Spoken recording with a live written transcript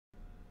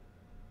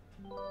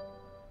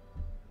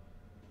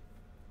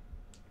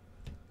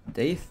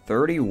Day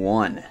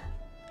 31.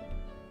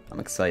 I'm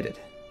excited.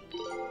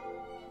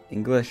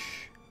 English.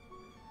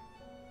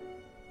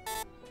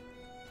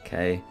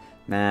 Okay.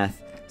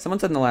 Math. Someone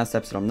said in the last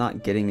episode I'm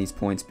not getting these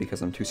points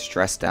because I'm too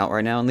stressed out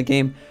right now in the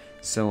game.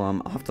 So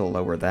I'll have to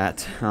lower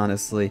that,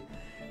 honestly.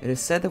 It is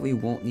said that we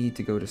won't need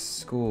to go to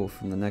school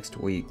from the next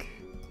week.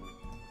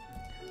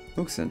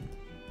 Muxin.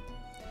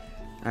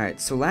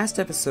 Alright, so last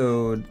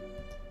episode,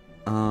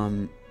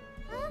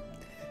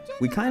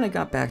 we kind of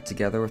got back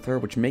together with her,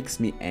 which makes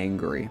me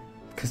angry,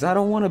 because I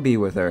don't want to be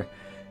with her.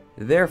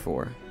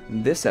 Therefore,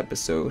 this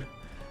episode,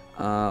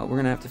 we're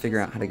going to have to figure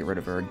out how to get rid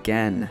of her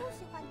again.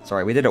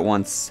 Sorry, we did it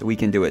once, we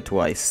can do it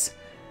twice.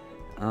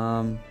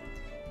 Apparently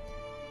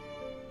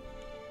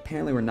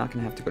we're not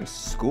going to have to go to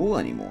school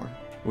anymore,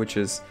 which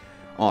is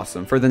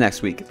awesome, for the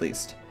next week at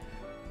least.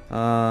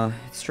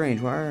 It's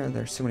strange, why are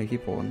there so many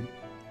people in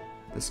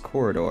this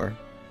corridor?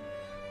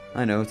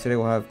 I know, today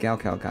we'll have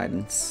Gaokao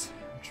guidance,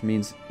 which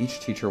means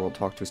each teacher will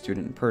talk to a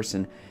student in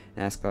person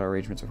and ask about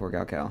arrangements before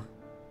Gaokao.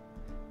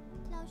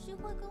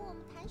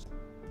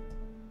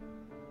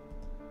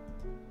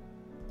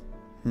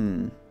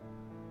 And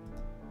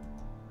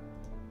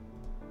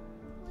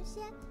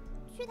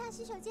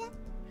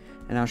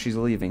now she's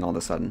leaving all of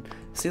a sudden.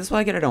 See, that's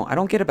what I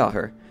don't get about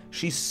her.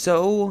 She's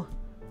so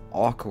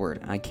awkward,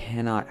 and I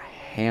cannot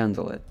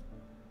handle it.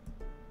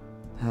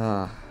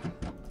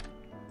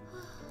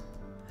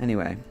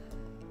 Anyway,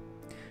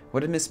 what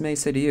did Miss May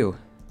say to you?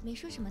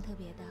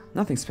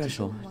 Nothing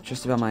special,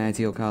 just about my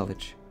ideal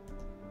college.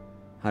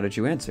 How did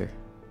you answer?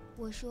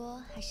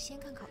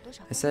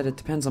 I said it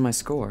depends on my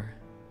score.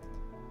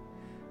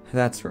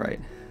 That's right.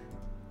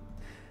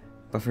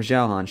 But for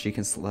Xiaohan, she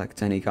can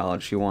select any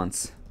college she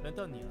wants.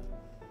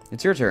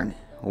 It's your turn.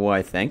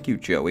 Why, thank you,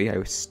 Joey.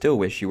 I still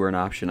wish you were an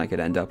option I could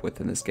end up with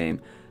in this game.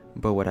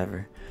 But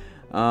whatever.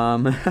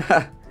 I'm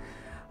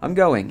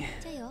going.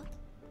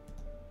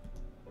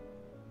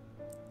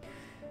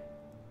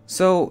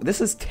 So,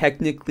 this is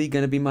technically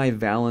going to be my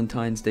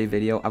Valentine's Day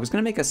video. I was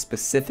going to make a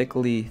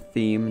specifically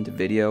themed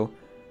video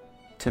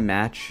to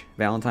match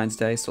Valentine's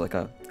Day. So, like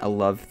a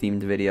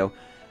love-themed video.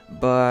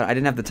 But I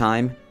didn't have the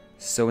time.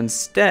 So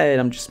instead,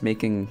 I'm just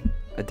making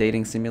a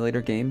dating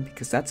simulator game.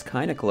 Because that's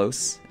kind of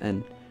close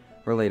and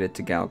related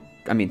to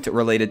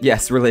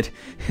related.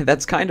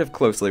 That's kind of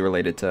closely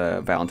related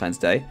to Valentine's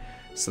Day.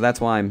 So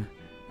that's why I'm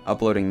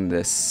uploading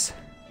this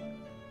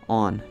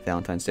on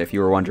Valentine's Day, if you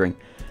were wondering.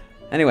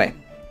 Anyway.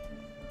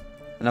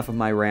 Enough of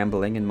my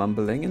rambling and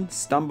mumbling and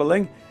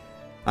stumbling.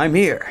 I'm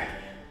here.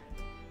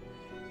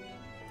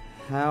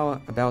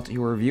 How about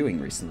your reviewing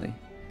recently?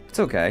 It's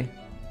okay.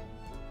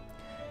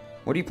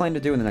 What do you plan to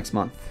do in the next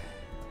month?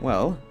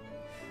 Well,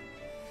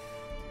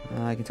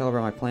 I can tell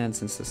about my plans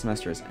since the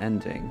semester is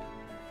ending.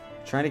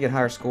 Trying to get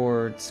higher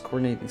scores,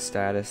 coordinating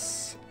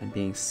status, and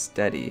being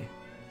steady.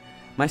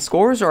 My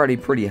scores are already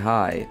pretty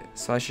high,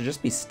 so I should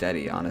just be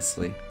steady,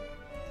 honestly.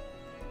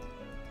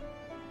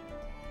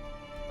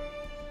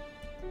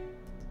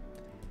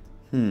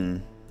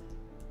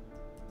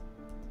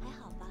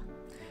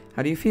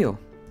 How do you feel?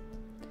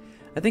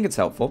 I think it's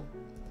helpful.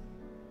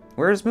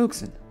 Where is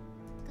Muxin?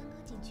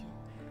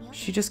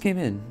 She just came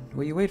in.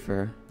 Will you wait for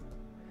her?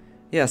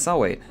 Yes, I'll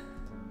wait.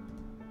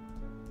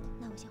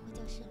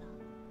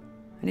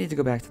 I need to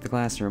go back to the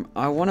classroom.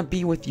 I want to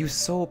be with you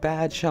so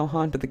bad,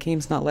 Xiaohan, but the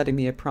game's not letting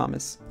me, I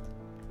promise.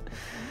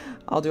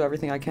 I'll do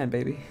everything I can,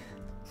 baby.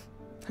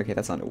 Okay,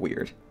 that sounded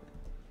weird.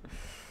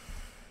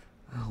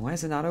 Oh, why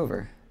is it not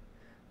over?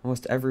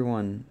 Almost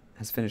everyone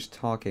has finished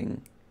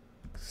talking,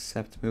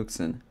 except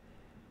Muxin.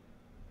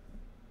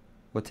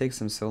 What takes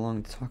them so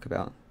long to talk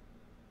about?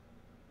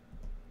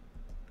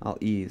 I'll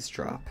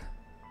eavesdrop.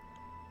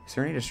 Is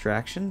there any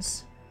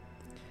distractions?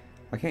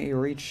 Why can't you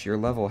reach your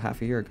level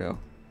half a year ago?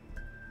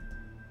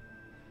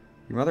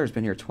 Your mother has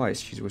been here twice.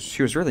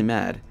 She was really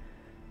mad.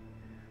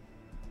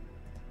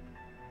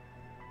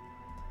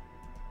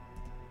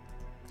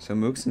 So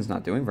Muxin's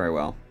not doing very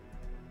well.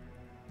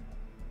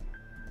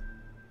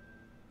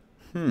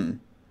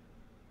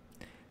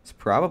 It's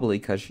probably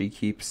because she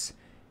keeps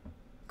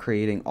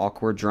creating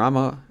awkward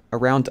drama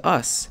around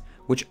us,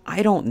 which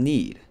I don't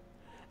need.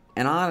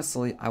 And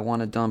honestly, I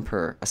want to dump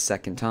her a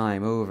second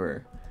time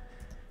over.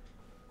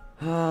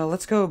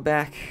 Let's go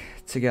back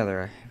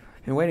together.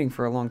 I've been waiting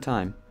for a long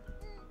time.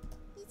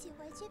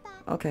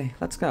 Okay,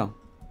 let's go.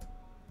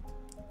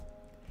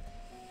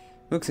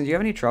 Muxin, do you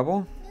have any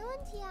trouble?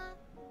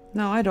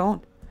 No, I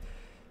don't.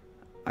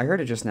 I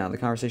heard it just now, the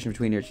conversation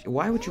between your...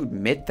 Why would you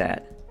admit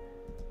that?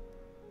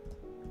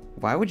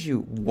 Why would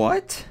you...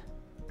 What?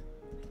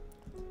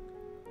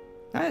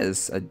 That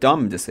is a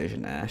dumb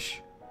decision,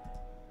 Ash.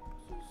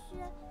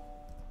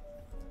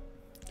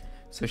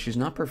 So she's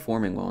not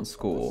performing well in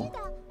school.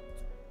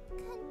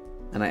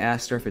 And I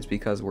asked her if it's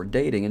because we're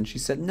dating, and she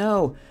said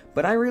no.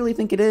 But I really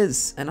think it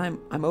is, and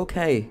I'm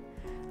okay.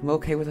 I'm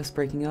okay with us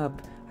breaking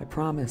up. I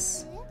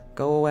promise.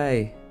 Go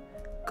away.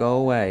 Go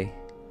away.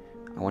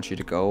 I want you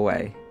to go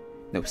away.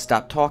 No,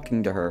 stop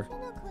talking to her.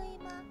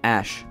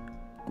 Ash,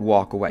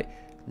 walk away.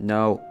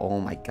 No. Oh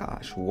my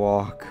gosh.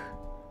 Walk.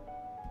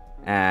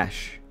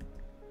 Ash.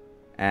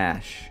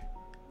 Ash.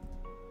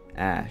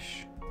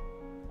 Ash.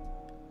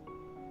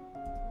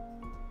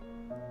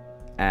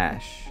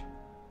 Ash.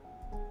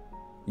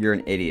 You're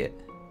an idiot.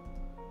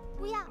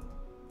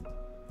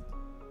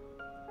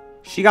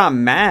 She got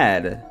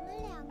mad.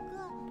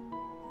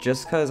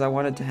 Just because I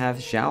wanted to have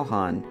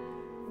Xiaohan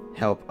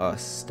help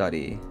us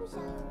study.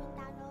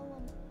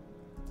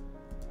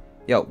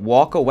 Yo,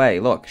 walk away.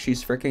 Look,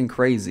 she's freaking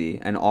crazy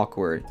and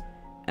awkward.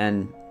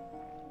 And...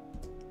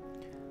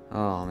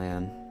 oh,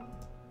 man.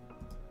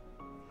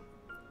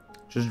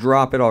 Just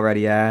drop it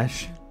already,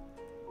 Ash.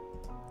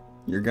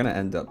 You're gonna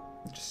end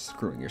up just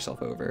screwing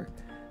yourself over.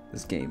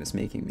 This game is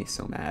making me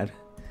so mad.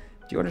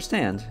 Do you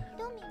understand?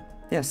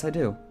 Yes, I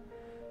do.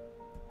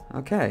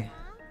 Okay.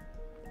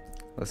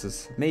 This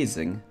is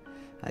amazing,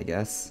 I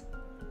guess.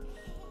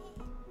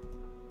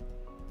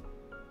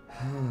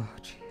 Oh,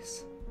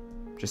 jeez.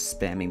 Just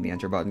spamming the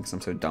enter button because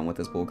I'm so done with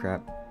this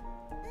bullcrap.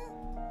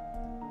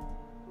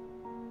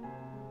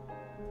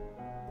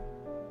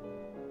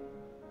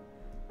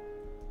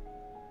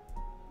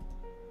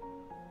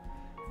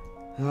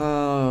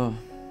 Oh.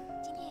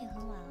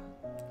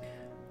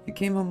 You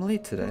came home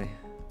late today.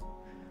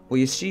 Well,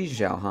 you see,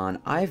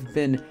 Xiaohan, I've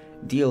been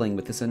dealing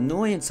with this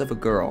annoyance of a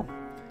girl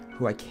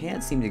who I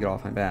can't seem to get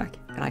off my back,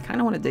 and I kind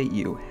of want to date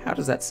you. How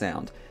does that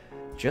sound?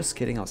 Just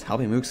kidding, I was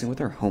helping Muxin with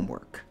her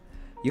homework.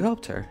 You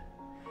helped her.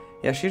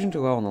 Yeah, she didn't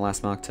do well on the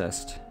last mock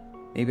test.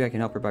 Maybe I can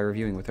help her by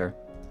reviewing with her.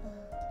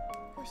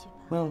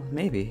 Well,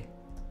 maybe.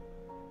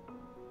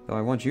 Though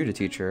I want you to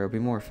teach her, it'll be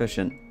more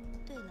efficient.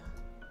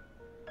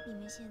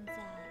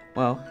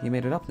 Well, you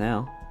made it up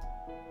now.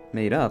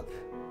 Made up?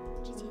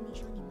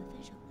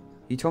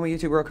 You told me you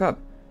two broke up.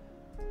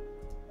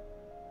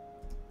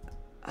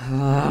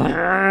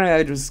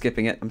 I'm just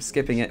skipping it. I'm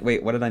skipping it.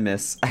 Wait, what did I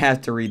miss? I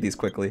have to read these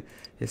quickly.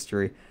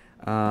 History.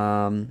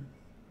 Besides,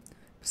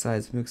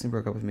 Muxin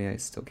broke up with me. I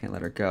still can't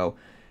let her go.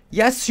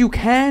 Yes, you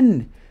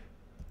can!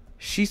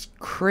 She's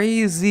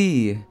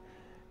crazy.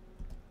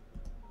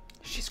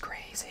 She's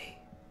crazy.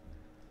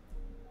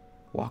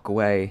 Walk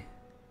away.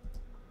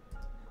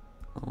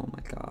 Oh my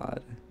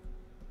god.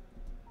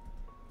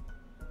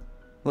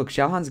 Look,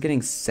 Xiaohan's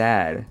getting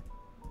sad.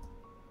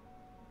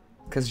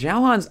 Because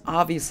Xiaohan's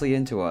obviously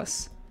into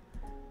us.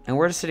 And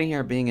we're just sitting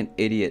here being an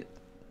idiot,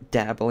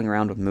 dabbling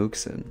around with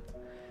Muxin.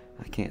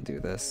 I can't do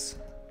this.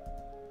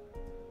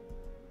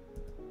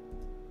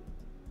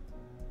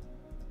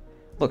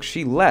 Look,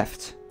 she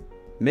left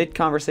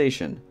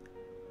mid-conversation.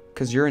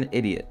 Because you're an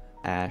idiot,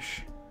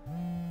 Ash.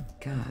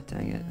 God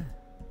dang it.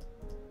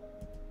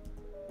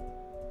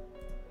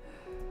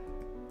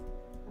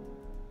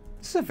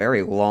 This is a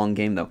very long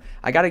game, though.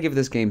 I gotta give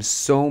this game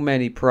so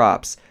many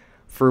props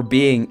for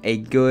being a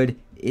good,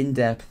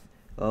 in-depth,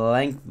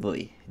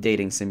 lengthy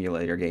dating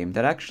simulator game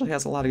that actually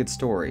has a lot of good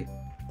story.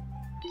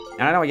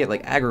 And I know I get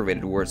like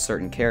aggravated towards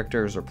certain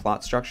characters or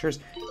plot structures,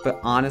 but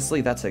honestly,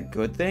 that's a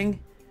good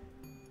thing.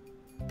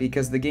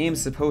 Because the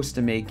game's supposed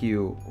to make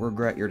you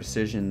regret your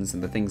decisions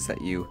and the things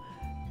that you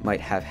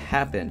might have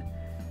happen.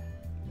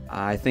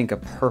 I think a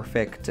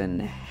perfect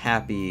and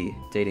happy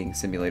dating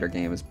simulator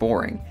game is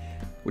boring.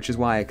 Which is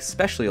why I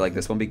especially like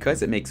this one,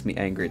 because it makes me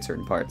angry at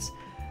certain parts.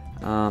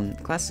 The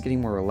class is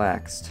getting more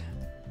relaxed.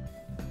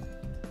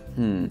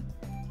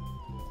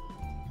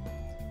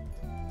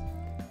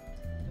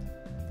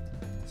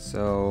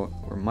 So,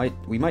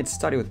 we might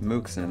study with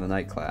Muxin in the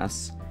night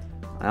class.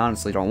 I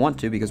honestly don't want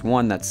to, because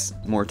one, that's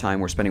more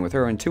time we're spending with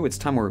her, and two, it's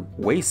time we're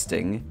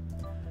wasting,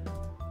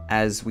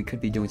 as we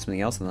could be doing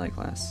something else in the night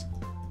class.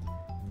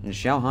 And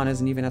Xiaohan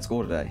isn't even at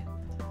school today.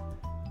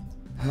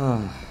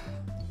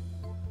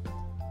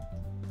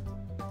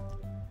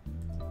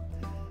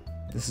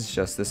 This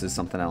is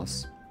something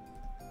else.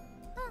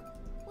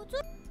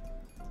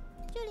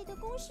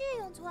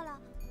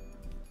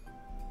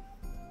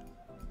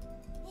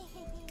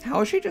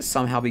 How is she just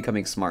somehow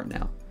becoming smart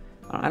now?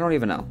 I don't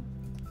even know.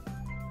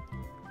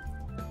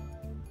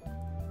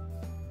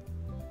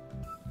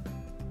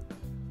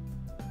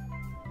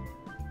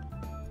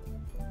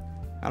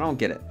 I don't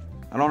get it.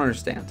 I don't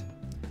understand.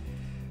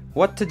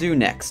 What to do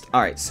next?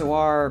 Alright, so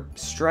our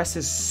stress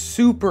is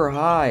super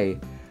high.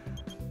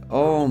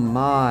 Oh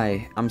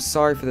my. I'm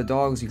sorry for the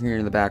dogs you can hear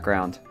in the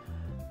background.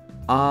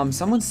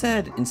 Someone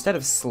said instead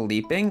of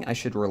sleeping, I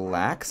should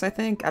relax, I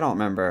think? I don't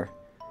remember.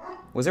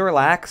 Was it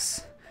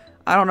relax?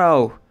 I don't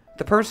know.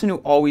 The person who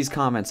always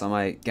comments on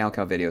my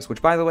Gaokao videos,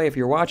 which by the way, if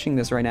you're watching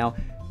this right now,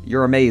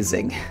 you're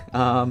amazing.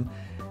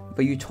 But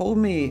you told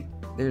me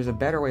there's a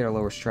better way to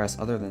lower stress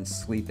other than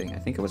sleeping. I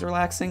think it was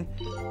relaxing.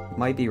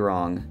 Might be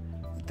wrong.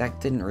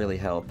 That didn't really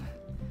help.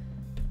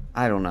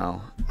 I don't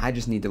know. I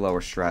just need to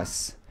lower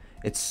stress.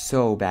 It's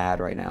so bad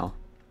right now.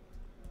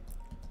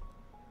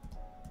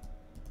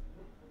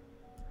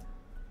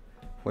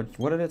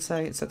 What did it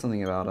say? It said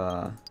something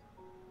about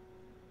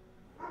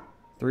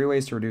 3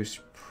 ways to reduce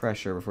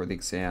pressure before the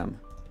exam.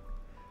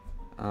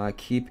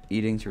 Keep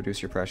eating to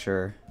reduce your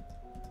pressure.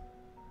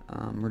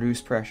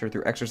 Reduce pressure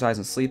through exercise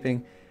and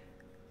sleeping.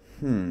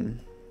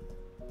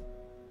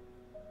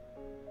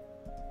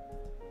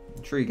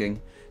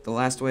 Intriguing. The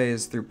last way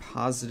is through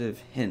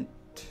positive hint.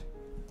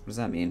 What does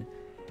that mean?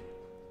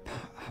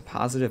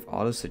 Positive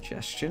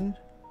auto-suggestion?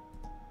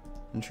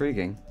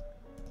 Intriguing.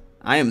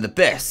 I am the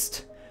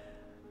best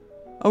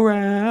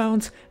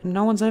around.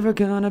 No one's ever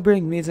gonna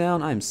bring me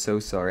down. I'm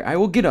so sorry. I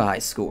will get a high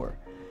score.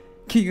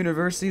 Key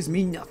universities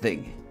mean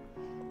nothing.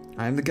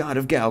 I am the god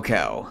of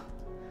Gaokao.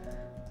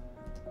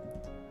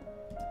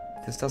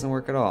 This doesn't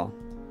work at all.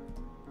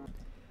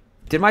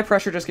 Did my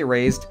pressure just get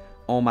raised?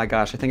 Oh my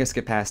gosh, I think I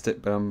skipped past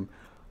it, but I'm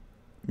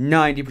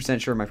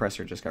 90% sure my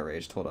pressure just got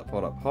raised. Hold up,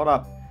 hold up, hold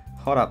up,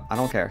 hold up. I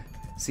don't care.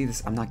 See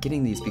this? I'm not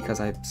getting these because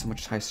I have so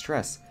much high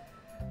stress.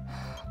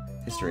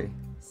 History.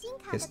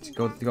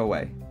 Go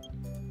away.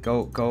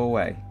 Go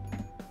away.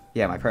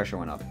 Yeah, my pressure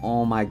went up.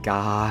 Oh my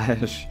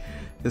gosh.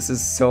 This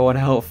is so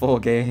unhelpful,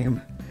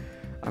 game.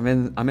 I'm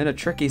in a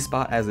tricky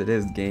spot as it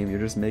is, game. You're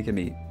just making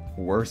me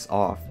worse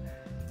off.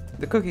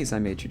 The cookies I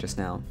made you just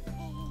now.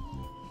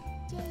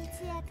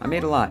 I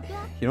made a lot.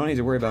 You don't need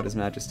to worry about His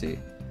Majesty.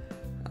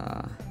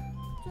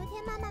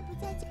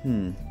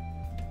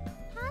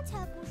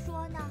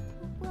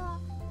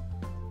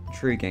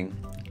 Intriguing.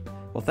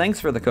 Well,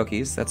 thanks for the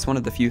cookies. That's one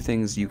of the few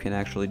things you can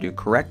actually do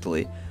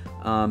correctly.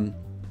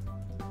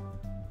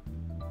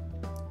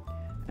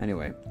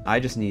 Anyway, I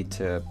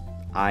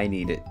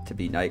need it to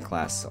be night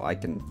class so I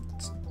can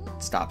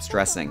stop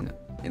stressing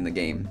in the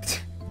game.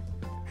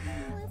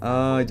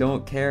 I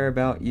don't care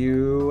about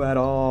you at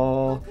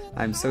all.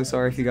 I'm so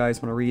sorry if you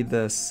guys want to read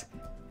this.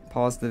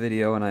 Pause the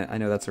video, and I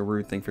know that's a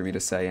rude thing for me to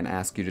say and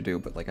ask you to do,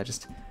 but like I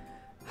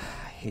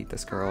hate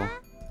this girl.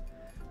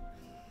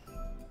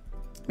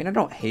 I mean, I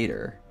don't hate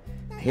her.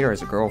 I hate her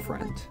as a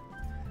girlfriend.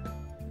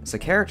 As a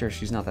character,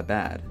 she's not that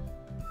bad.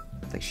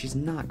 It's like, she's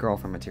not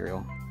girlfriend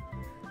material.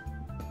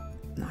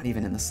 Not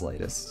even in the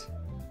slightest.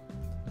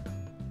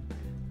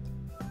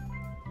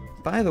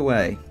 By the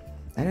way,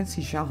 I didn't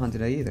see Xiaohan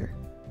today either.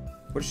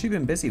 What has she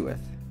been busy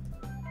with?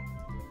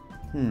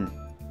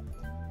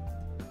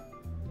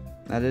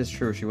 That is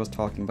true, she was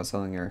talking about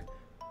selling her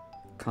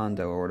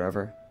condo or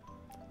whatever.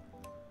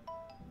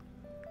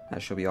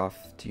 That she'll be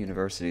off to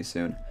university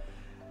soon.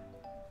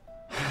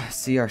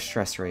 See our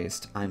stress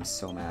raised. I'm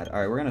so mad.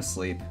 Alright, we're gonna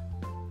sleep.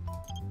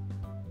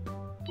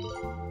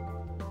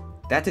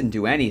 That didn't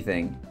do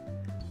anything.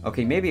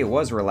 Okay, maybe it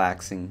was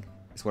relaxing,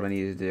 is what I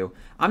needed to do.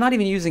 I'm not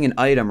even using an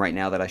item right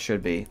now that I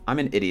should be. I'm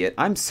an idiot.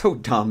 I'm so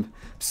dumb.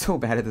 I'm so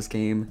bad at this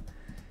game.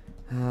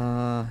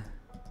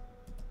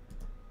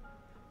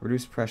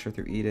 Reduce pressure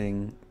through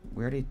eating.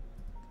 We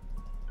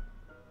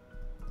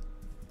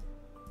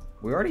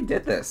already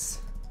did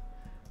this.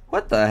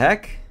 What the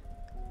heck?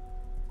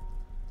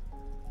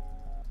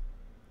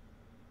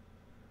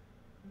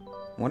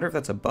 Wonder if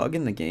that's a bug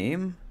in the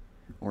game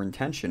or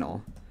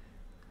intentional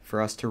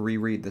for us to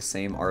reread the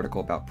same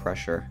article about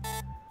pressure.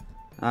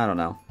 I don't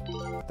know.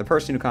 The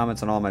person who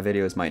comments on all my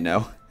videos might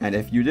know, and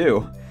if you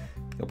do,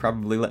 you'll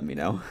probably let me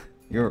know.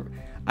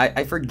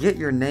 I forget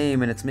your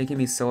name, and it's making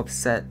me so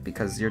upset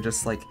because you're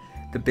just like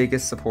the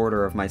biggest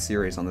supporter of my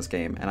series on this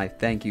game, and I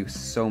thank you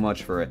so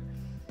much for it.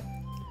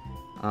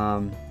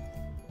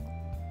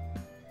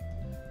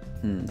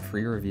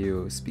 Free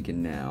reviews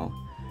begin now.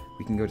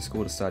 We can go to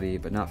school to study,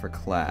 but not for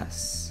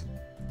class.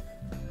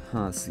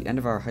 It's the end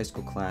of our high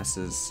school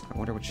classes. I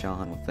wonder what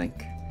Xiaohan will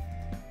think.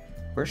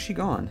 Where's she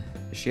gone?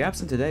 Is she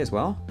absent today as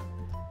well?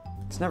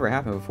 It's never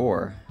happened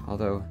before,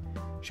 although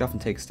she often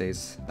takes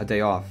a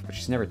day off, but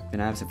she's never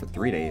been absent for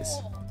 3 days.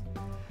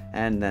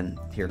 And then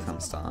here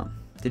comes Tom.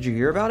 Did you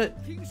hear about it?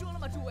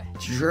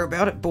 Did you hear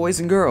about it?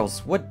 Boys and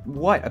girls. What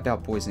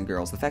about boys and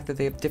girls? The fact that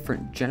they have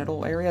different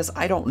genital areas?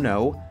 I don't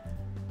know.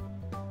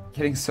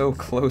 Getting so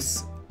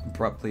close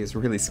abruptly is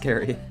really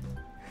scary.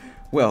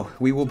 Well,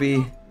 we'll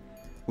be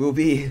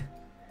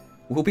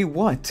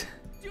what?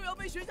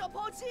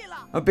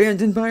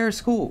 Abandoned by our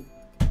school.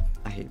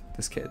 I hate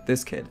this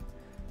kid.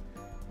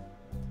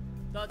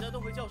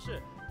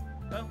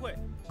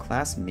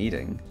 Class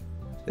meeting.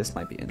 This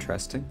might be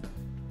interesting.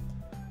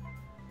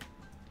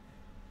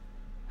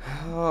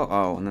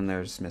 Oh, and then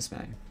there's Miss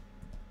May.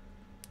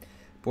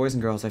 Boys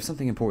and girls, I have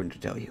something important to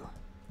tell you.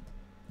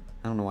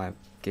 I don't know why I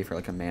gave her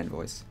like a man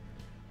voice.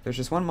 There's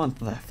just 1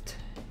 month left.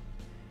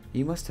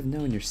 You must have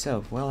known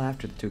yourself well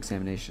after the 2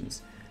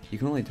 examinations. You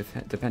can only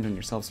depend on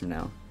yourselves from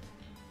now.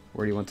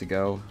 Where do you want to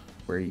go?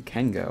 Where you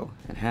can go?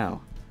 And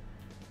how?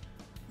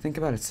 Think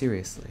about it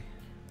seriously.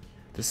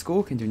 The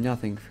school can do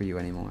nothing for you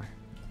anymore.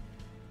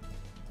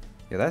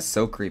 Yeah, that's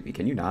so creepy.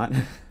 Can you not?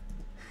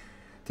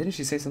 Didn't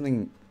she say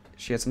something?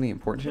 She had something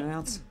important to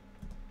announce?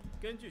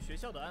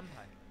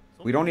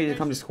 We don't need to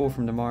come to school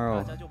from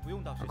tomorrow,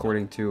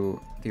 according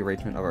to the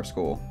arrangement of our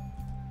school.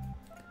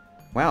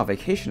 Wow,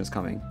 vacation is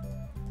coming.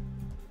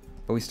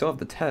 But we still have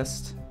the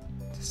test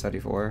to study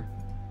for.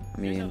 I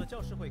mean,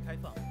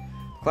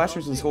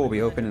 classrooms in school will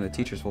be open and the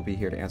teachers will be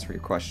here to answer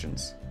your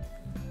questions.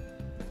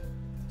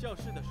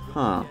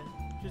 Huh.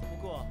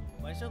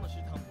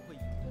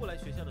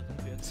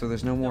 So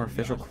there's no more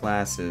official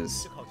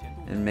classes.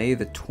 And May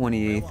the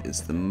 28th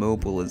is the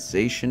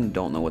mobilization.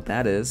 Don't know what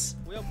that is.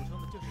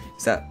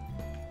 Is that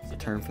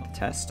return for the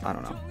test? I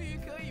don't know.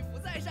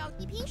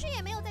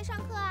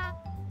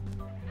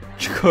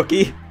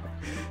 Cookie?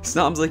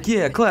 Snom's like,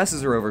 yeah,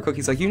 classes are over.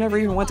 Cookie's like, you never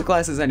even went to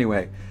classes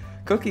anyway.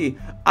 Cookie,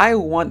 I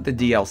want the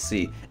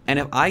DLC, and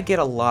if I get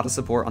a lot of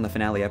support on the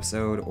finale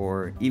episode,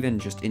 or even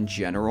just in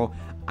general,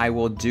 I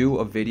will do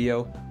a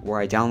video where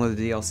I download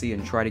the DLC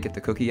and try to get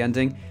the Cookie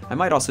ending. I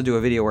might also do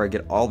a video where I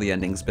get all the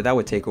endings, but that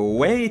would take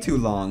way too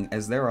long,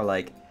 as there are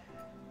like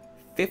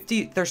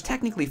 50, there's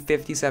technically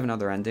 57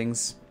 other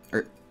endings,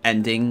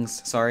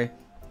 sorry,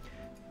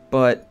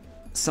 but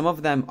some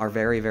of them are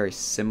very, very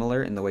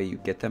similar in the way you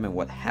get them and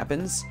what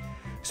happens.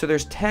 So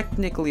there's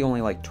technically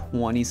only like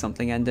 20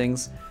 something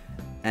endings,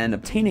 and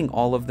obtaining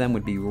all of them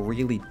would be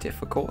really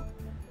difficult.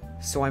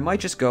 So I might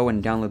just go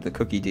and download the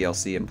Cookie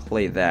DLC and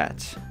play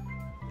that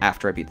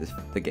after I beat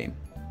the game.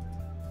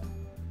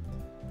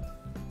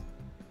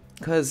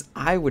 Because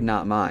I would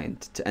not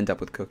mind to end up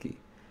with Cookie.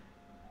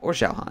 Or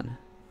Xiaohan.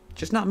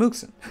 Just not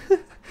Muxin.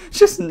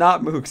 Just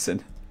not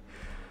Muxin.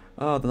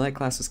 Oh, the night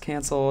class was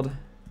cancelled.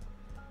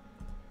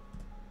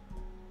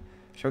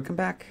 Shall we come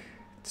back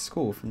to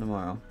school from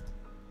tomorrow?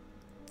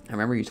 I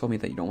remember you told me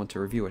that you don't want to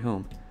review at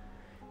home.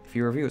 If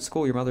you review at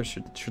school, your mother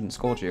shouldn't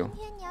scold you.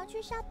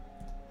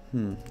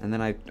 And then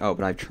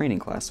but I have training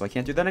class, so I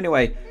can't do that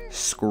anyway.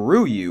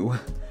 Screw you.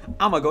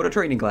 I'ma go to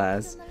training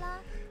class.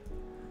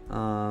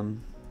 I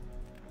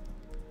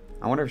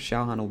wonder if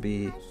Xiaohan will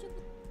be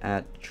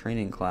at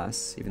training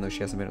class, even though she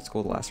hasn't been at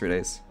school the last 3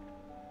 days.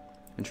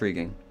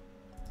 Intriguing.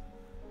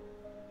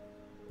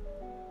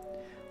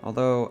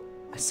 Although,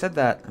 I said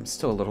that, I'm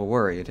still a little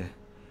worried.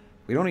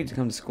 We don't need to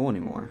come to school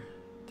anymore.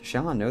 Does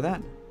Xiaohan know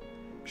that?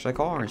 Should I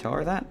call her and tell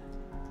her that?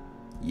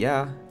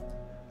 Yeah.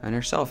 And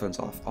her cell phone's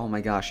off. Oh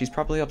my gosh, she's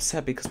probably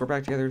upset because we're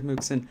back together with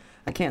Muxin.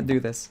 I can't do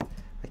this.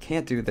 I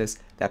can't do this.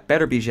 That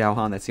better be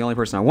Xiaohan. That's the only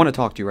person I want to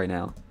talk to right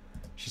now.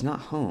 She's not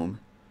home.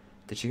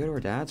 Did she go to her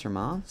dad's or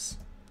mom's?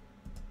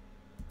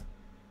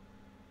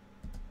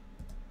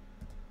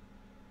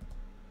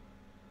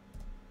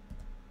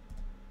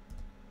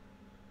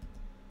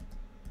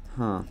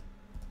 Huh.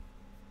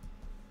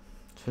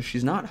 So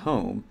she's not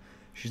home.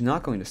 She's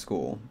not going to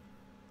school.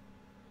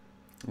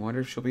 I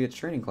wonder if she'll be at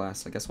training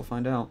class. I guess we'll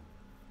find out.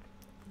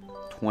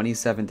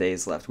 27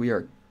 days left. We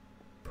are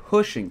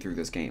pushing through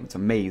this game. It's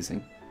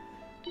amazing.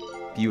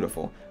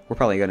 Beautiful. We're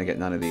probably going to get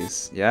none of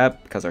these.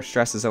 Yep, because our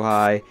stress is so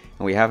high,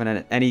 and we haven't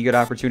had any good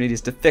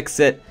opportunities to fix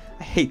it.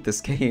 I hate this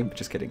game.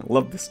 Just kidding. I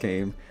love this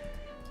game.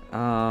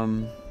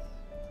 And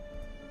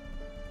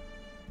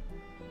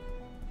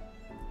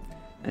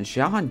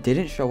Xiaohan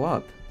didn't show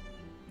up.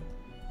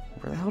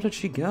 Where the hell did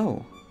she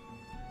go?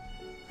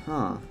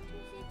 Huh.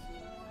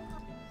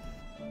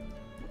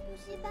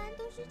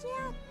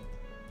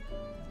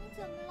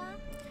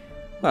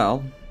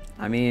 Well,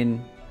 I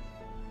mean,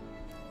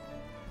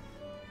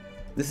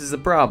 this is a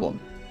problem.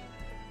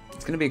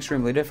 It's going to be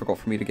extremely difficult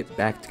for me to get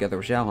back together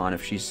with Xiaohan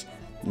if she's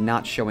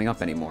not showing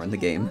up anymore in the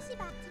game.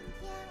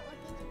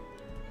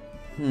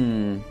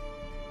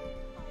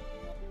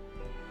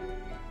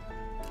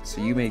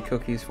 So you made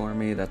cookies for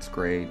me, that's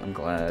great, I'm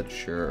glad,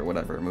 sure,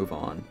 whatever, move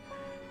on.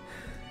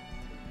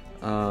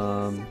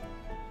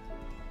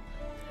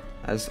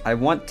 As I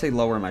want to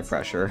lower my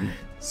pressure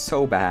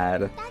so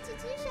bad.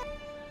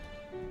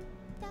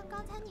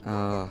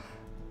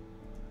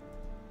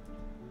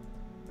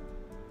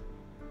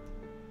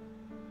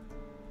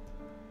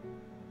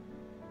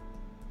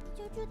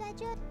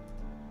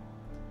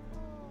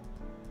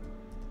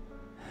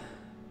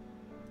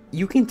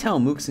 You can tell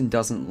Muxin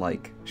doesn't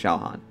like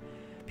Xiaohan,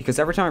 because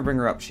every time I bring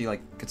her up, she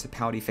like gets a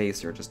pouty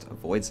face or just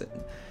avoids it.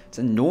 It's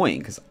annoying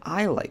because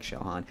I like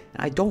Xiaohan and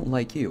I don't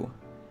like you.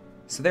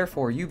 So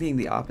therefore, you being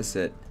the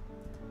opposite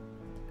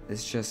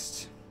is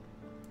just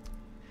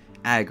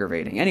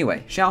aggravating.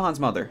 Anyway, Xiaohan's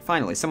mother.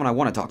 Finally, someone I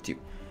want to talk to.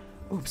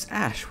 Oops,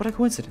 Ash, what a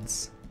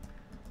coincidence.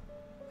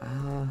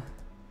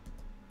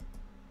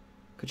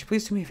 Could you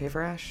please do me a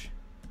favor, Ash?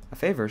 A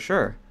favor,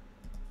 sure.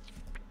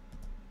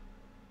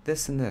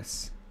 This and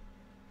this.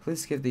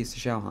 Please give these to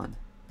Xiaohan.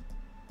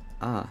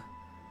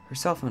 Her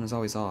cell phone is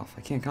always off.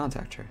 I can't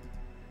contact her.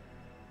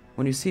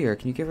 When you see her,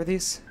 can you give her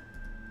these?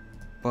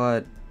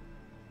 But...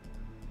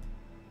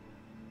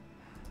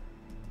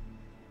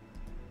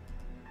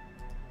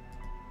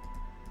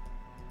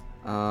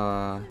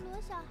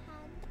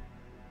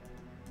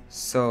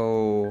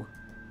 So...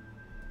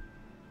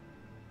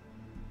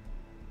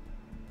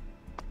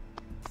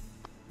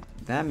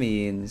 That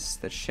means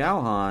that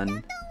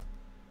Xiaohan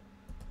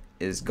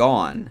is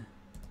gone.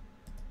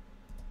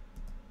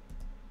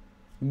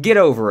 Get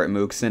over it,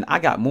 Muxin. I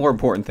got more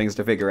important things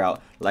to figure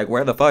out, like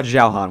where the fudge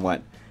Xiaohan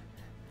went.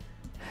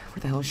 Where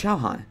the hell is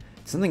Xiaohan?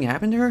 Did something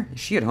happen to her? Is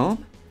she at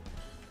home?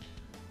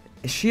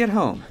 Is she at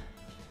home?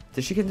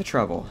 Did she get into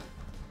trouble?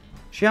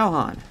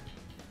 Xiaohan.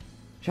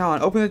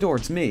 Xiaohan, open the door.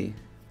 It's me.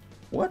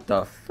 What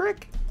the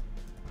frick?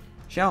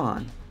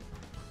 Xiaohan.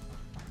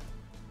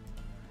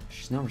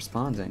 She's not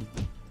responding.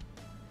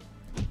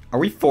 Are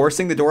we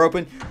forcing the door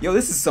open? Yo,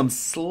 this is some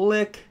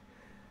slick,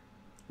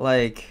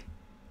 like,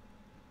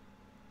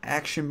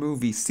 action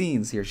movie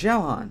scenes here.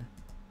 Xiaohan.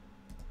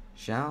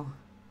 Zhao?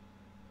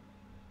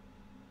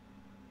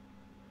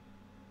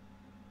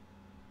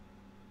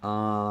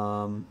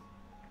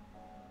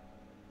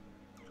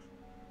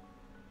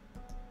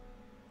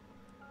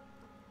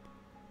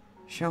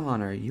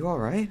 Xiaohan, are you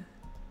alright?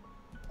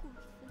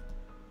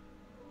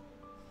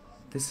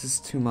 This is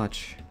too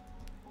much.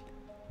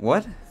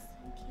 What?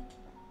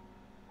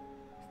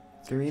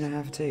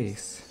 3.5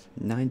 days.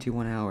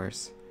 91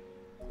 hours.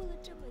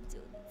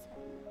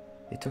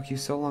 It took you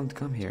so long to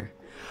come here.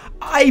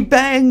 I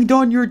banged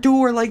on your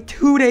door like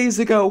 2 days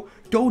ago.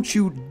 Don't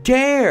you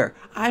dare.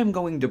 I'm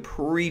going to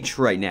preach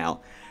right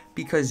now.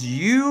 Because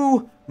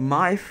you,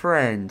 my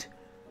friend,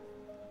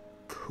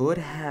 could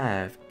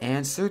have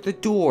answered the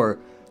door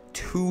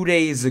 2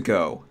 days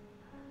ago.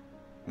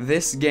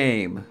 This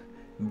game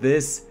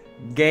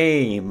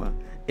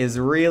is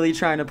really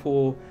trying to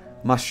pull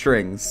my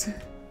strings.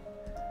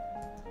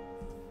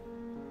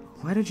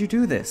 Why did you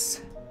do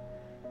this?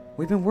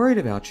 We've been worried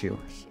about you.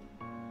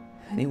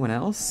 Anyone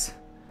else?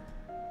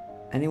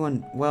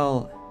 Anyone?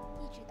 Well,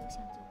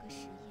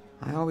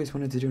 I always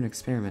wanted to do an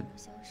experiment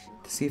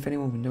to see if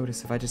anyone would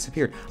notice if I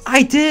disappeared.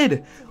 I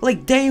did!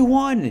 Like day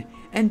 1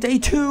 and day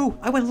 2,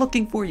 I went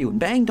looking for you and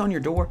banged on your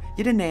door.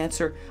 You didn't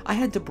answer. I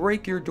had to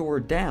break your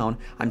door down.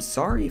 I'm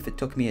sorry if it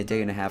took me a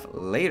day and a half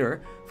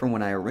later from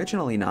when I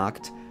originally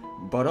knocked,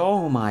 but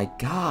oh my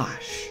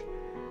gosh.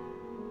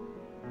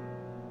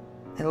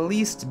 At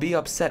least be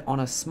upset on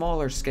a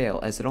smaller scale,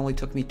 as it only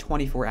took me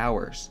 24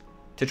 hours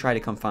to try to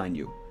come find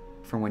you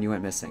from when you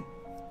went missing.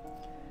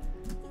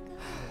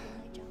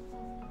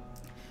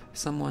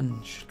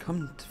 Someone should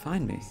come to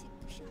find me.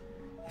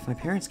 If my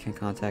parents can't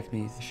contact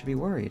me, they should be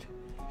worried.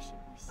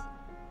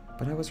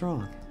 But I was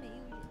wrong.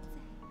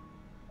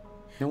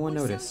 No one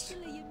noticed.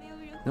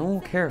 No one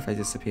will care if I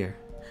disappear.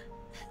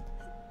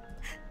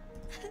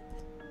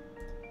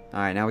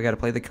 Alright, now we gotta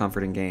play the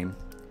comforting game.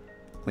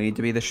 We need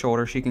to be the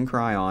shoulder she can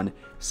cry on,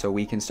 so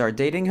we can start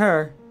dating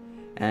her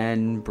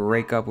and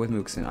break up with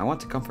Mooksin. I want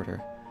to comfort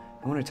her.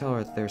 I want to tell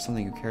her that there's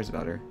something who cares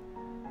about her.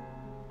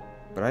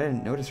 But I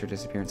didn't notice her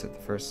disappearance at the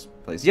first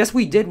place. Yes,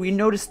 we did! We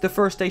noticed the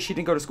first day she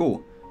didn't go to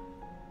school.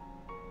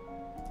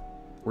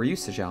 We're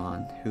used to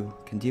Xiaohan, who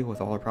can deal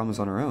with all her problems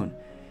on her own.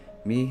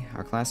 Me,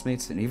 our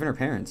classmates, and even her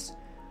parents.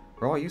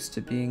 We're all used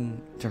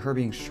to her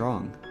being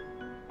strong.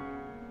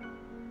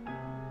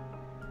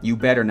 You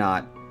better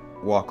not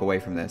walk away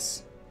from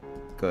this.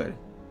 Good.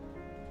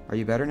 Are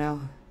you better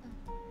now?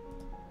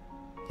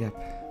 Yep.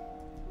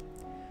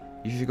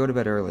 You should go to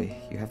bed early.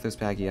 You have those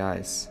baggy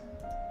eyes.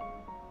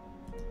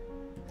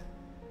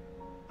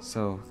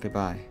 So,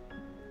 goodbye.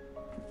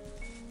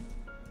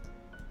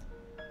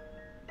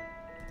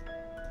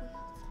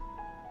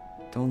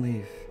 Don't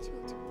leave.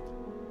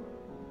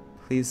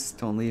 Please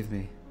don't leave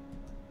me.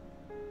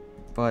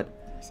 But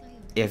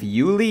if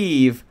you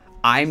leave,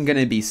 I'm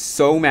gonna be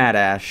so mad,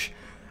 Ash.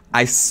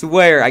 I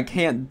swear I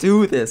can't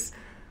do this.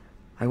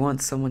 I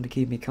want someone to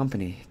keep me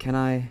company. Can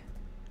I?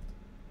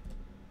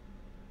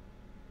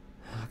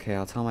 Okay,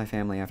 I'll tell my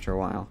family after a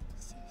while.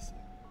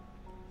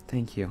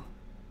 Thank you.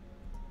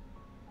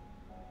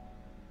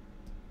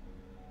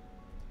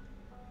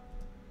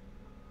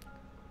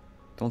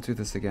 Don't do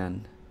this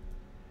again.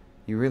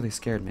 You really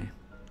scared me.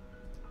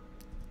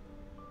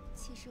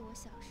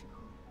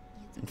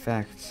 In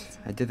fact,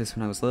 I did this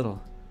when I was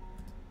little.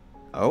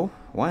 Oh?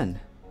 When?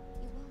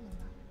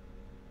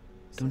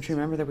 Don't you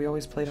remember that we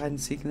always played hide and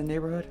seek in the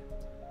neighborhood?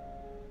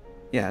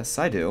 Yes,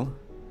 I do.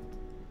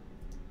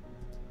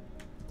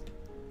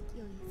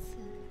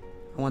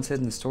 I once hid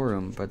in the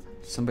storeroom, but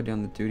somebody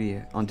on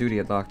duty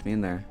had locked me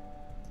in there.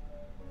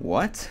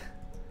 What?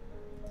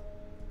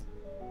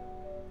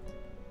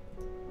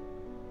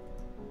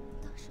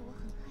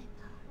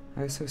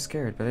 I was so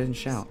scared, but I didn't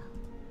shout.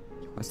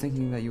 I was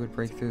thinking that you would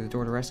break through the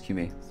door to rescue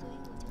me.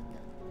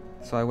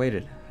 So I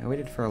waited. I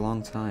waited for a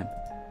long time.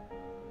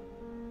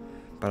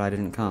 But I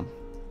didn't come.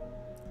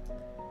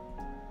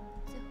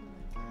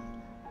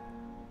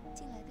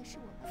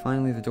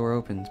 Finally, the door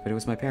opened, but it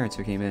was my parents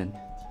who came in.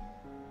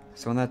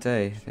 So on that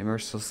day, they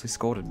mercilessly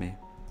scolded me.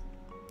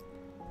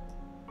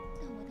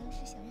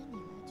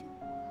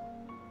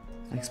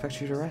 I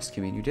expected you to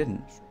rescue me, and you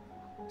didn't.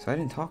 So I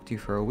didn't talk to you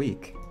for a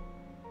week.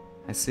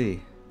 I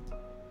see.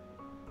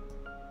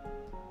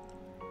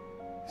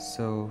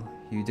 So,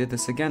 you did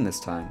this again this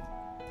time?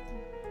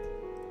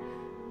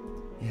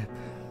 Yep.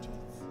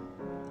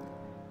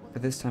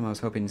 But this time I was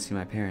hoping to see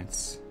my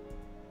parents.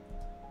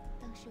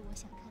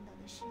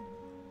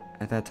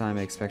 At that time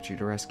I expected you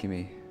to rescue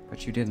me,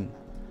 but you didn't.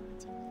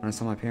 When I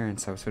saw my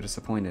parents, I was so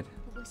disappointed.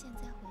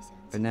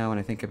 But now when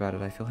I think about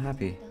it, I feel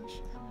happy.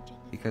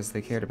 Because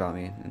they cared about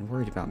me and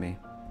worried about me.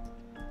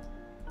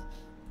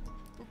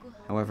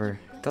 However,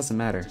 it doesn't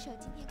matter.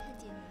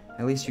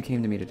 At least you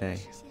came to me today.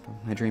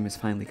 My dream has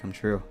finally come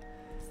true.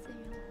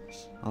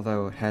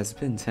 Although it has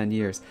been 10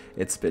 years,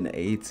 it's been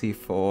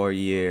 84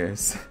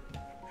 years.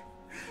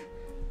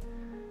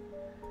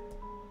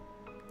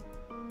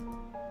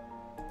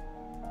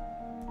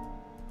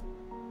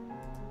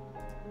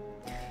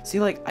 See,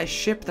 like, I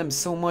ship them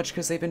so much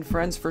because they've been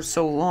friends for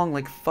so long,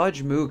 like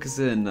Fudge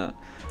Mooksin.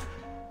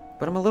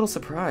 But I'm a little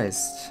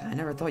surprised. I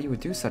never thought you would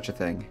do such a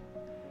thing.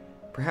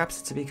 Perhaps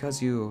it's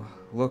because you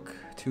look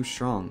too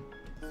strong.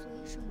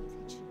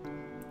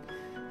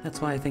 That's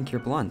why I think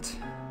you're blunt.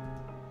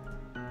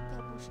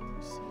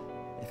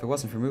 If it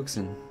wasn't for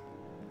Muxin,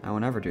 I would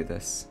never do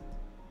this.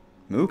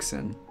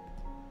 Muxin?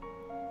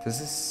 Does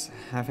this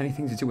have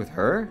anything to do with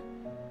her?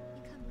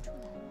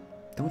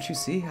 Don't you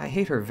see? I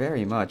hate her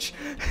very much.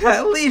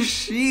 At least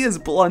she is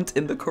blunt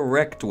in the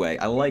correct way.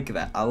 I like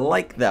that. I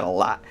like that a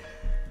lot.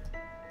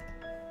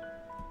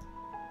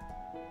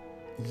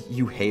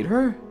 You hate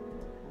her?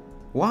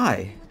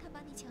 Why?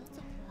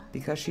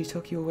 Because she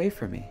took you away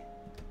from me.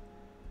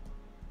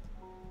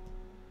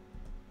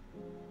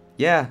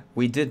 Yeah,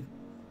 we did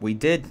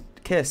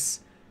kiss,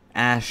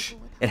 Ash.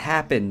 It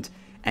happened,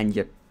 and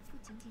you,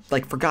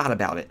 like, forgot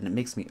about it, and it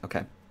makes me...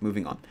 Okay,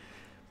 moving on.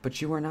 But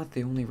you are not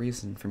the only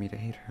reason for me to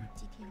hate her.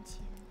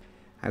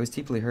 I was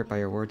deeply hurt by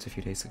your words a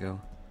few days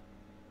ago.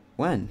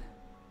 When?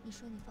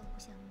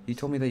 You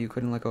told me that you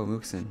couldn't let go of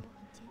Muxin,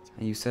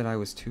 and you said I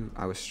was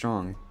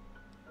strong.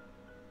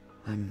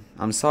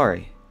 I'm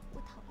sorry.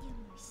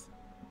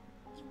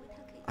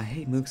 I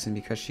hate Muxin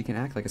because she can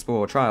act like a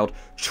spoiled child.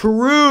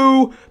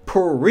 True!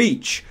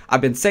 Preach!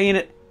 I've been saying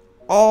it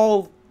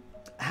all...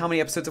 How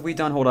many episodes have we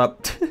done? Hold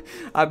up.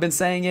 I've been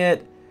saying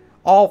it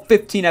all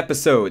 15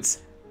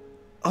 episodes.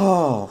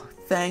 Oh,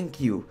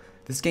 thank you.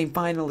 This game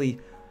finally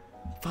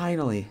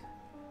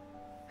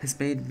has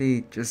made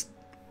me just...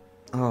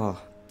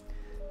 Oh.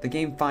 The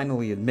game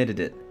finally admitted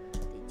it.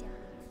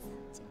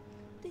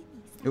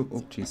 Oh,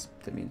 jeez.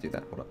 Didn't mean to do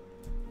that. Hold up.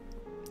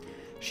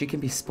 She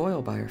can be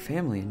spoiled by her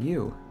family and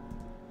you.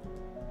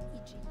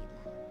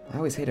 I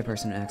always hate a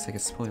person who acts like a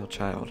spoiled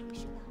child.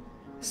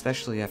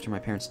 Especially after my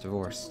parents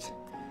divorced.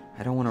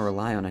 I don't want to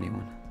rely on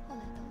anyone.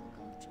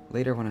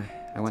 Later when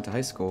I went to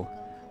high school,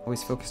 I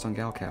always focused on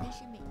Gaokao.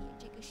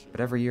 But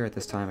every year at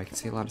this time I can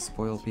see a lot of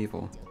spoiled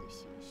people.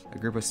 A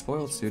group of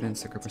spoiled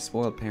students, a group of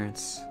spoiled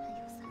parents,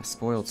 a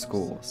spoiled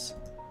schools.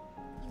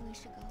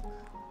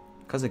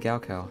 Because of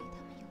Gaokao,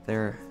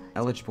 they're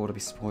eligible to be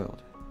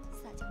spoiled.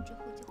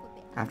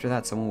 After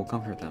that, someone will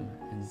comfort them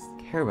and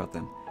care about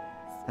them.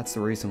 That's the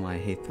reason why I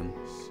hate them.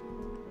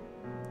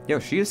 Yo,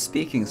 she is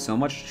speaking so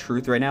much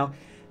truth right now,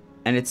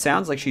 and it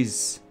sounds like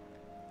she's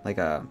like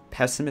a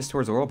pessimist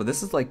towards the world, but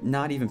this is like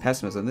not even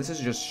pessimism. This is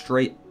just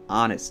straight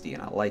honesty,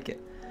 and I like it.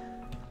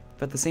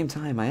 But at the same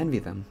time, I envy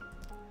them.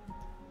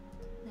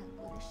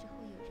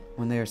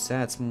 When they are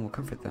sad, someone will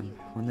comfort them.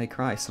 When they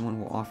cry, someone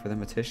will offer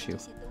them a tissue.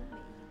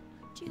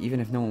 Even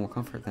if no one will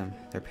comfort them,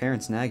 their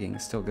parents nagging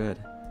is still good.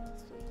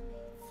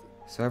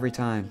 So every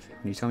time,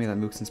 when you tell me that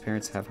Muxin's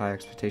parents have high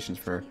expectations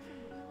for her,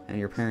 and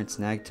your parents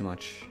nag too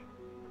much,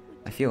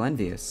 I feel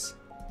envious.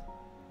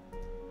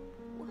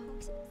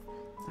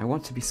 I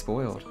want to be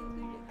spoiled.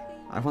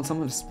 I want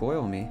someone to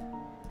spoil me.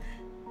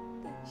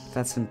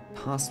 That's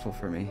impossible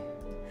for me.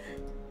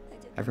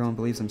 Everyone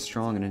believes I'm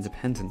strong and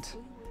independent,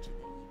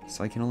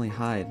 so I can only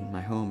hide in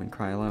my home and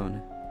cry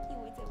alone.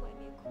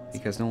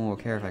 Because no one will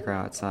care if I cry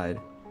outside.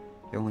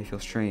 It only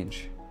feels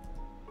strange.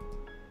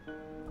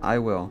 I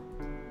will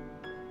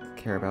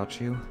care about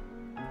you.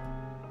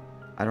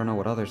 I don't know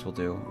what others will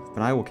do,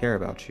 but I will care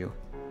about you.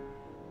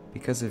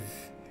 Because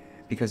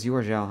you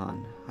are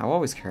Xiaohan, I'll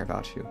always care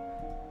about you.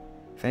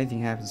 If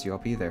anything happens to you, I'll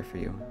be there for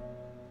you.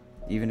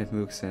 Even if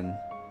Muxin...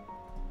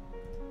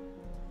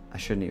 I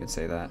shouldn't even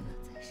say that.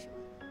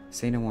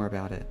 Say no more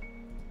about it.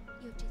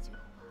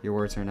 Your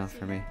words are enough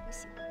for me.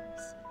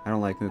 I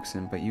don't like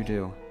Muxin, but you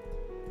do.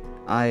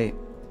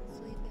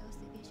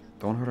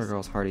 Don't hurt a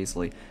girl's heart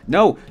easily.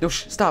 No! No,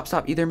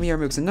 stop. Either me or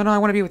Muxin. No, I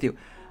want to be with you.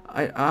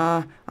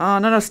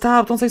 No,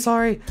 stop. Don't say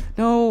sorry.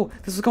 No,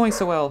 this was going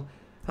so well.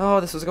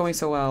 Oh, this was going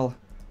so well.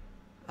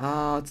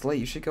 Oh, it's late.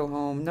 You should go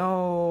home.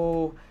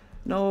 No.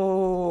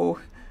 Oh.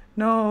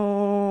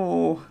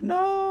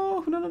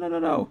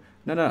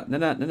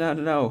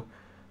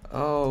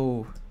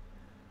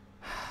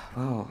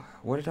 Oh,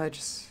 what did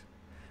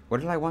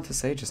I want to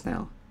say just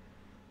now?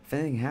 If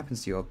anything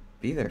happens to you, I'll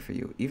be there for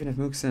you. Even if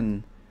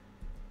Muxin...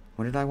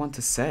 What did I want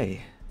to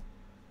say?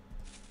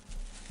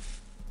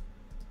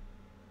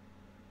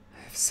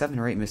 I have 7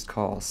 or 8 missed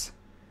calls.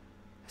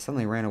 I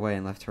suddenly ran away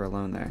and left her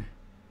alone there.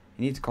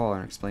 You need to call her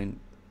and explain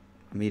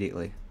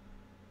immediately.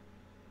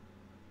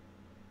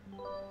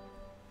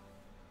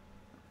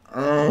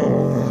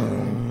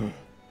 I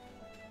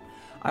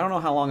don't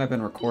know how long I've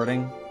been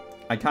recording.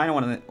 I kind of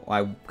want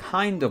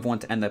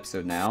to end the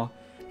episode now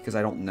because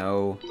I don't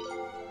know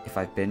if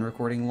I've been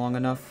recording long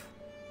enough.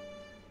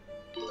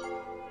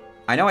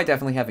 I know I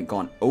definitely haven't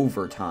gone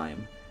over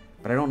time,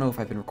 but I don't know if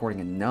I've been recording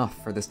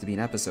enough for this to be an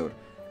episode.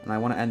 And I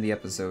want to end the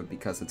episode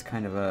because it's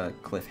kind of a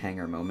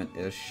cliffhanger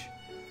moment-ish.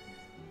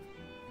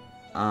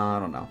 I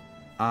don't know.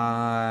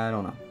 I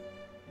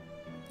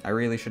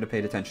really should have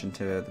paid attention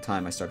to the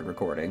time I started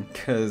recording,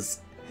 because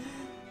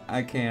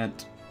I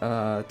can't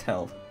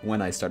tell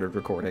when I started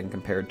recording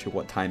compared to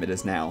what time it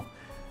is now.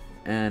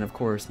 And of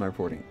course, my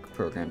recording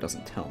program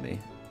doesn't tell me.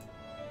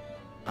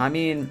 I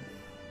mean,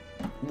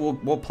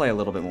 we'll play a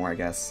little bit more, I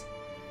guess.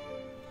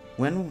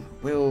 When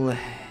will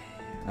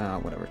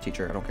Whatever,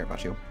 teacher, I don't care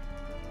about you.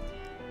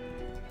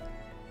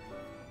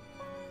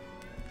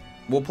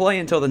 We'll play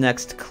until the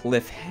next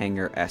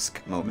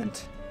cliffhanger-esque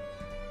moment.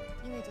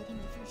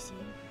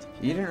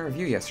 You didn't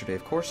review yesterday,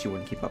 of course you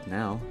wouldn't keep up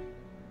now.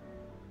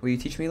 Will you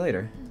teach me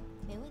later?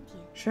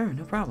 Sure,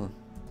 no problem.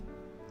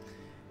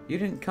 You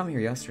didn't come here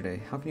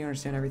yesterday. How can you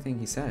understand everything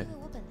he said?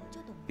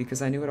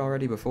 Because I knew it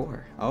already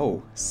before.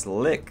 Oh,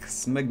 slick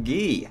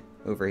Smagee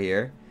over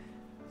here.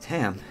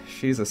 Damn,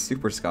 she's a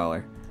super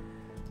scholar.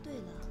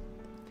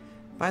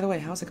 By the way,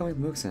 how's it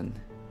going with Muxin?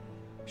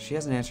 She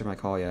hasn't answered my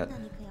call yet.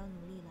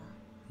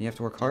 You have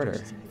to work harder.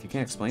 If you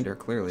can't explain to her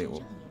clearly, it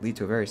will lead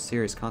to a very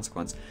serious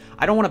consequence.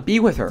 I don't want to be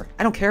with her.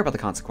 I don't care about the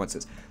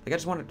consequences. Like,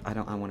 I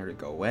want her to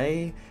go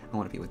away. I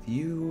want to be with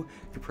you.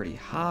 You're pretty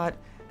hot.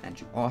 And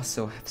you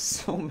also have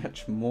so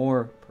much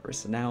more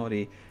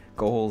personality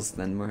goals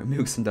than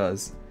Muxin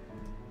does.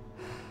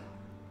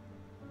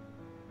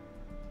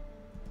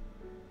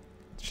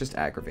 It's just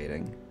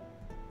aggravating.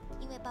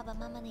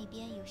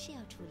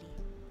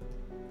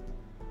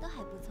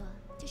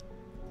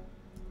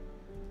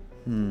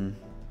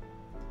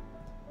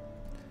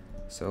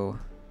 So,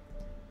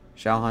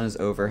 Xiaohan is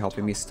over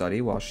helping me study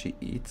while she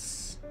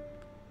eats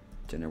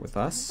dinner with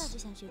us.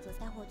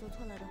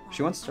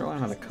 She wants to learn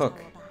how to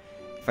cook.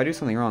 If I do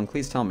something wrong,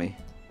 please tell me.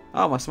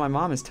 Oh, so my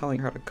mom is telling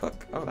her how to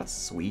cook. Oh, that's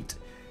sweet.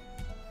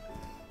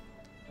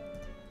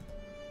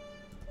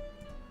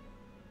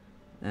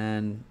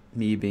 And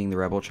me being the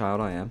rebel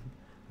child I am,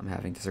 I'm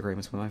having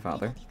disagreements with my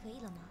father.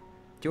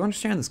 Do you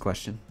understand this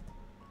question?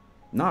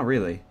 Not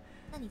really.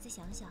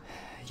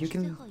 You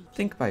can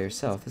think by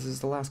yourself. This is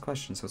the last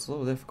question, so it's a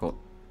little difficult.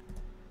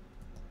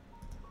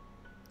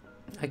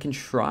 I can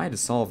try to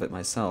solve it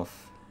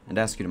myself and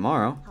ask you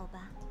tomorrow.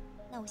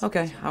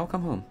 Okay, I'll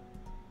come home.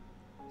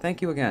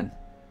 Thank you again.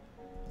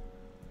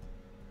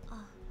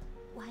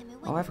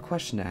 Oh, I have a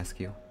question to ask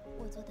you.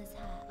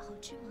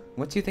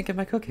 What do you think of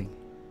my cooking?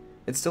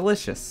 It's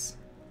delicious.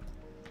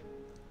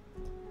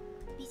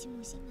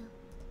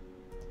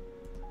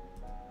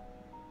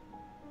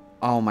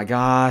 Oh my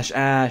gosh,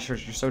 Ash, you're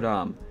so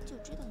dumb.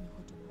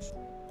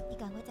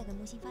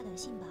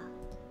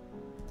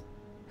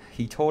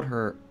 He told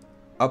her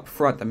up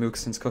front that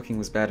Muxin's cooking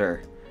was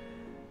better.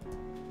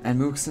 And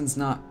Muxin's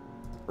not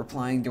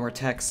replying to her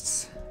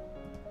texts.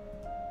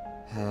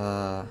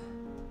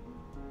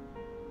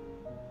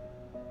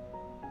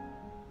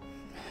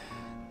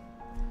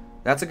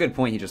 That's a good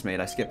point he just made.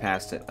 I skipped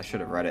past it. I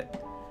should have read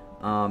it.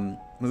 Muxin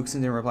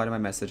didn't reply to my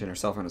message and her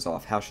cell phone is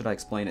off. How should I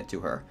explain it to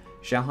her?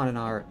 Xiaohan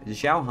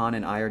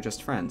and I are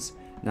just friends.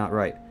 Not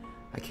right.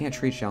 I can't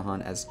treat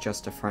Xiaohan as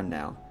just a friend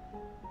now.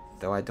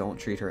 Though I don't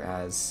treat her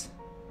as...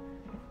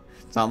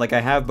 It's not like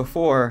I have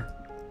before.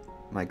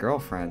 My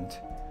girlfriend.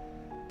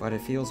 But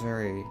it feels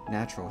very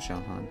natural,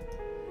 Xiaohan.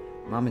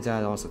 Mom and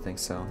Dad also think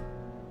so.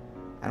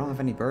 I don't have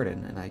any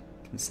burden, and I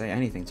can say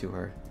anything to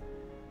her.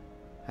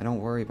 I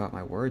don't worry about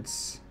my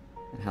words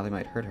and how they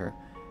might hurt her,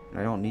 and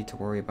I don't need to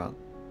worry about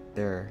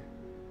there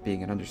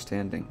being an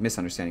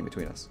misunderstanding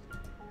between us.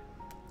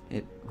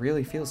 It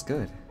really feels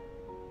good.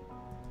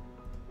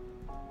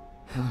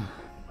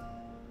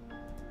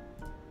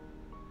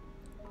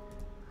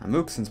 I'm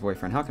Muxin's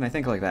boyfriend. How can I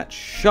think like that?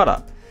 Shut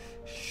up.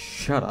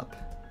 Shut up.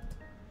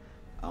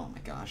 Oh my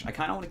gosh. I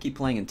kind of want to keep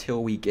playing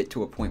until we get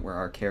to a point where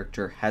our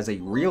character has a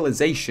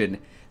realization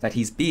that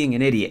he's being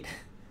an idiot.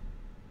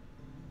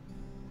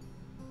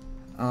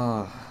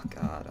 Oh,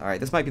 God. Alright,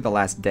 this might be the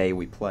last day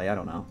we play. I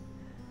don't know.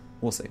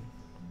 We'll see.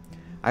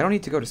 I don't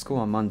need to go to school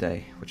on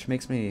Monday, which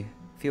makes me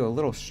feel a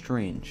little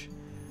strange.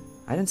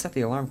 I didn't set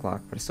the alarm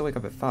clock, but I still wake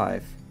up at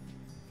 5.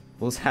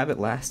 Will this habit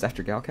last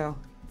after Gaokao?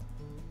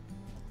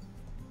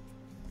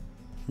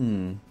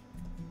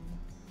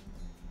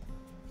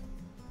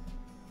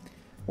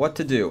 What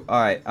to do?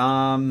 Alright,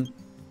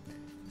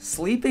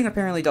 sleeping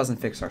apparently doesn't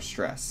fix our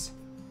stress.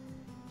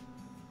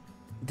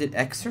 Did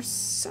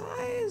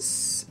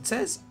exercise? It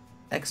says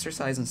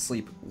exercise and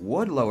sleep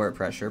would lower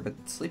pressure, but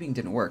sleeping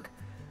didn't work.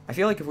 I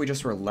feel like if we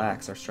just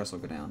relax, our stress will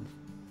go down.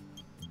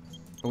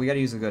 But we gotta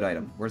use a good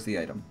item. Where's the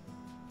item?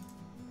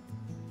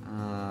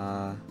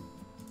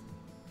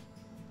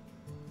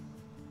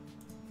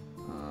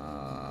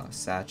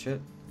 Sachet.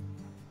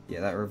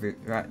 Yeah,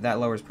 that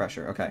lowers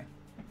pressure. Okay.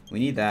 We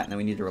need that, and then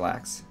we need to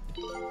relax.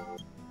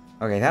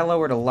 Okay, that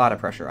lowered a lot of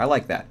pressure. I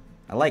like that.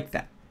 I like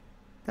that.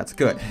 That's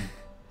good.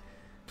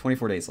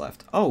 24 days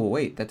left. Oh,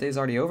 wait, that day's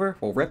already over?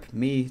 Well, rip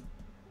me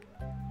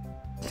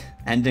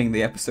ending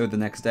the episode the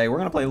next day. We're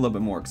gonna play a little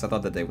bit more, because I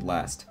thought that day would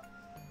last.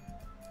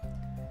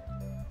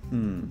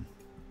 We're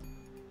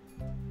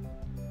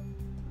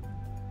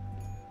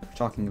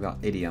talking about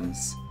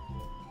idioms.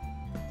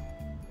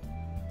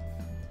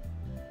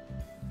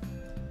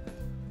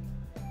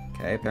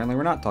 Okay, apparently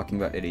we're not talking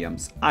about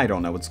idioms. I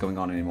don't know what's going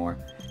on anymore.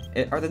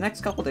 Are the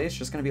next couple days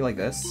just gonna be like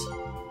this?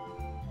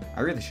 I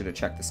really should have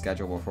checked the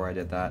schedule before I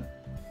did that.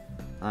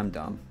 I'm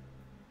dumb.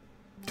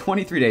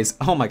 23 days.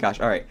 Oh my gosh.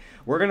 Alright.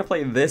 We're gonna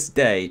play this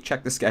day,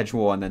 check the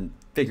schedule, and then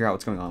figure out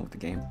what's going on with the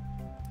game.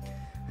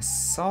 I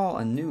saw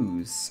a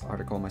news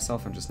article on my cell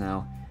phone just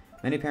now.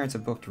 Many parents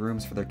have booked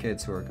rooms for their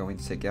kids who are going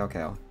to take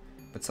Gaokao,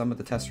 but some of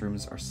the test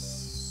rooms are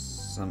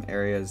some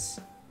area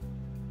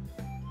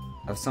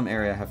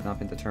have not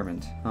been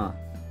determined. Huh.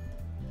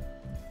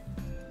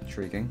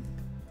 Intriguing.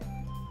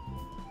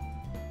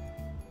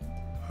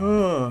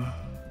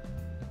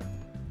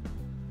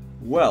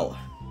 Well.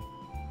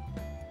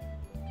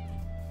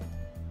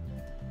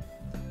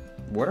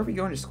 What are we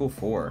going to school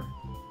for?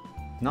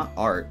 Not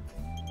art.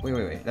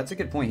 Wait. That's a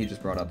good point he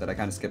just brought up that I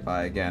kind of skipped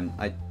by again.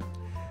 I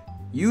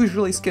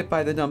usually skip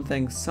by the dumb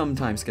things,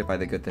 sometimes skip by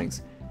the good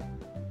things.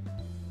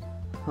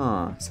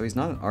 Huh. So he's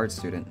not an art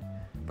student,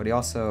 but he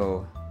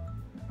also...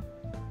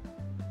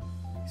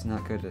 He's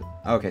not good at...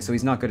 Okay, so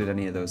he's not good at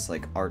any of those,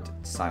 like, art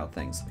style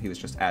things. He was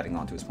just adding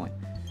on to his point.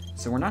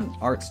 So we're not an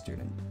art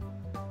student.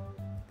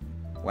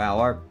 Wow,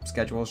 our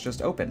schedule is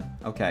just open.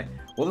 Okay.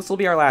 Well, this will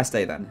be our last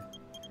day then.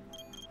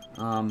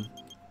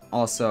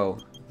 Also,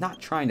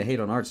 not trying to hate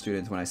on art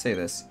students when I say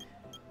this,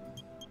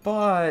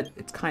 but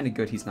it's kind of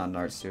good he's not an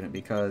art student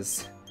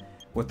because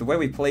with the way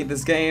we played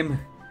this game,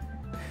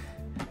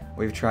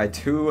 we've tried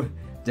too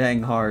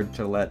dang hard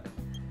to let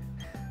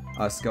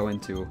us go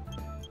into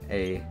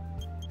a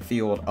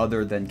field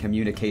other than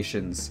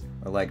communications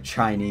or like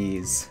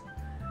Chinese.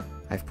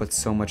 I've put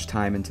so much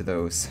time into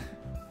those.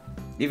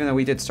 Even though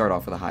we did start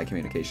off with a high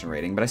communication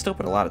rating, but I still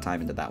put a lot of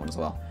time into that one as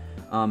well.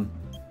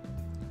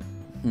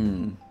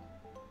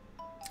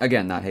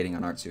 Again, not hating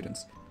on art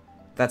students.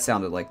 That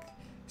sounded like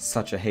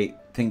such a hate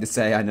thing to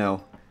say, I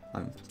know.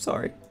 I'm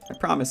sorry. I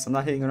promise, I'm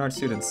not hating on art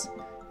students.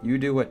 You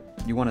do what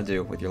you want to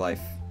do with your life.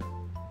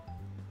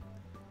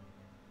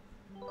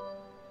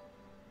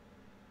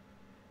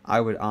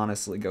 I would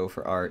honestly go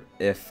for art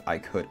if I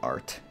could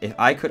art. If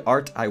I could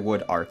art, I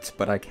would art,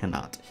 but I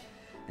cannot.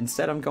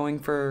 Instead, I'm going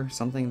for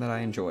something that I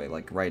enjoy,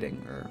 like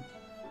writing, or,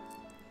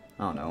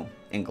 I don't know,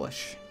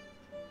 English.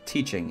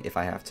 Teaching, if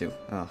I have to.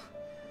 Ugh.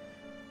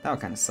 That would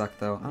kind of suck,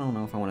 though. I don't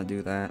know if I want to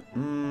do that.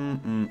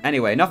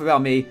 Anyway, enough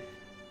about me.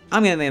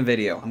 I'm going to end the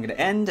video. I'm going to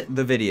end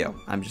the video.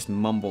 I'm just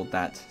mumbled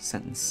that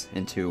sentence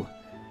into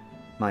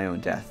my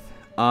own death.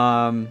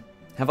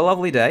 Have a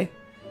lovely day.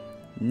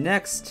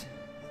 Next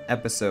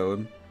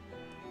episode,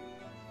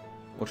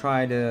 we'll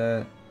try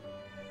to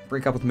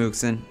break up with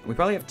Mookson. We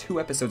probably have 2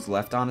 episodes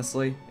left,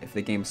 honestly, if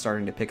the game's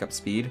starting to pick up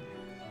speed.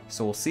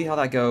 So we'll see how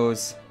that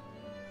goes.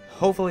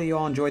 Hopefully you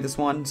all enjoyed this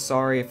one.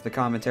 Sorry if the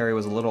commentary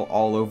was a little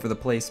all over the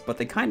place, but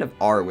they kind of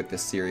are with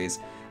this series.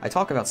 I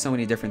talk about so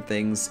many different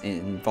things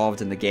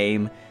involved in the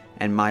game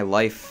and my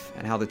life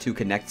and how the two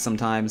connect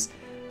sometimes.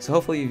 So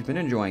hopefully you've been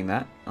enjoying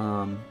that.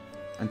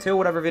 Until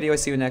whatever video I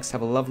see you next,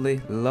 have a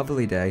lovely,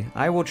 lovely day.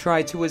 I will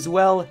try to as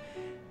well,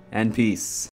 and peace.